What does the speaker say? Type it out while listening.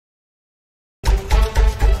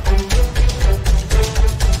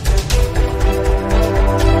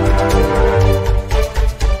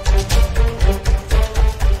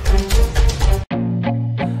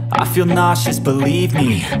feel nauseous, believe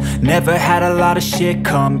me. Never had a lot of shit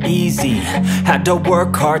come easy. Had to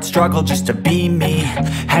work hard, struggle just to be me.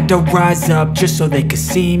 Had to rise up just so they could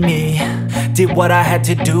see me. Did what I had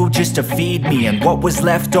to do just to feed me, and what was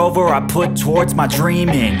left over I put towards my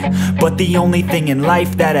dreaming. But the only thing in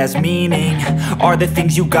life that has meaning are the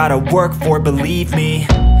things you gotta work for, believe me.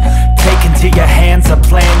 Take into your hands a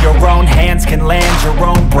plan, your own hands can land your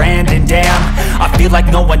own brand. And damn, I feel like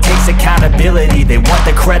no one takes accountability. They want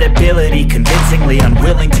the credibility, convincingly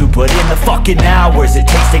unwilling to put in the fucking hours it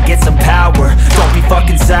takes to get some power. Don't be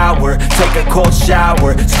fucking sour, take a cold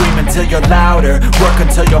shower. Scream until you're louder, work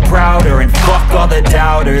until you're prouder. And fuck all the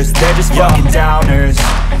doubters, they're just fucking downers.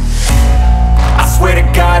 I swear to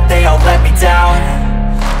God they all let me down.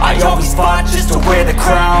 I always fought just to wear the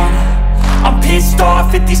crown. I'm pissed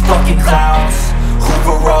off at these fucking clowns who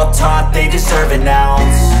were all taught they deserve an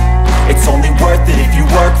ounce. It's only worth it if you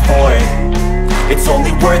work for it. It's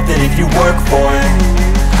only worth it if you work for it.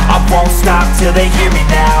 I won't stop till they hear me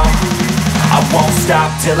now. I won't stop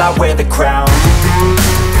till I wear the crown.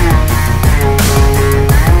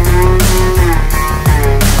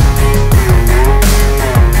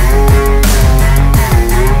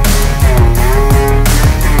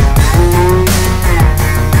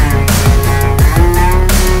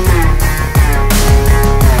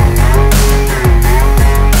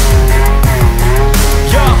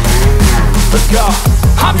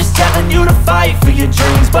 I'm just telling you to fight for your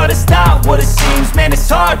dreams, but it's not what it seems. Man, it's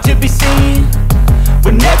hard to be seen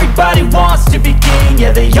when everybody wants to be king.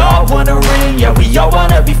 Yeah, they all wanna ring, yeah, we all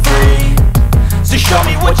wanna be free. So show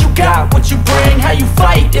me what you got, what you bring, how you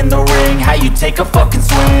fight in the ring, how you take a fucking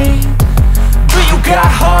swing. Do you got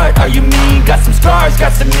heart, are you mean? Got some scars,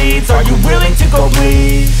 got some needs, are you willing to go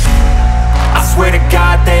bleed? I swear to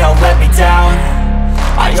God they all let me down.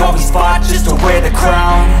 I always fought just to wear the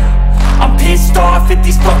crown. I'm pissed off at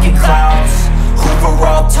these fucking clowns who were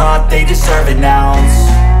all taught they deserve an ounce.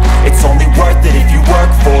 It's only worth it if you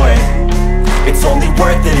work for it. It's only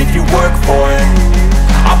worth it if you work for it.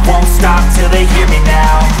 I won't stop till they hear me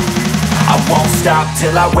now. I won't stop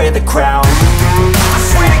till I wear the crown. I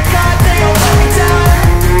swear to God they all let me down.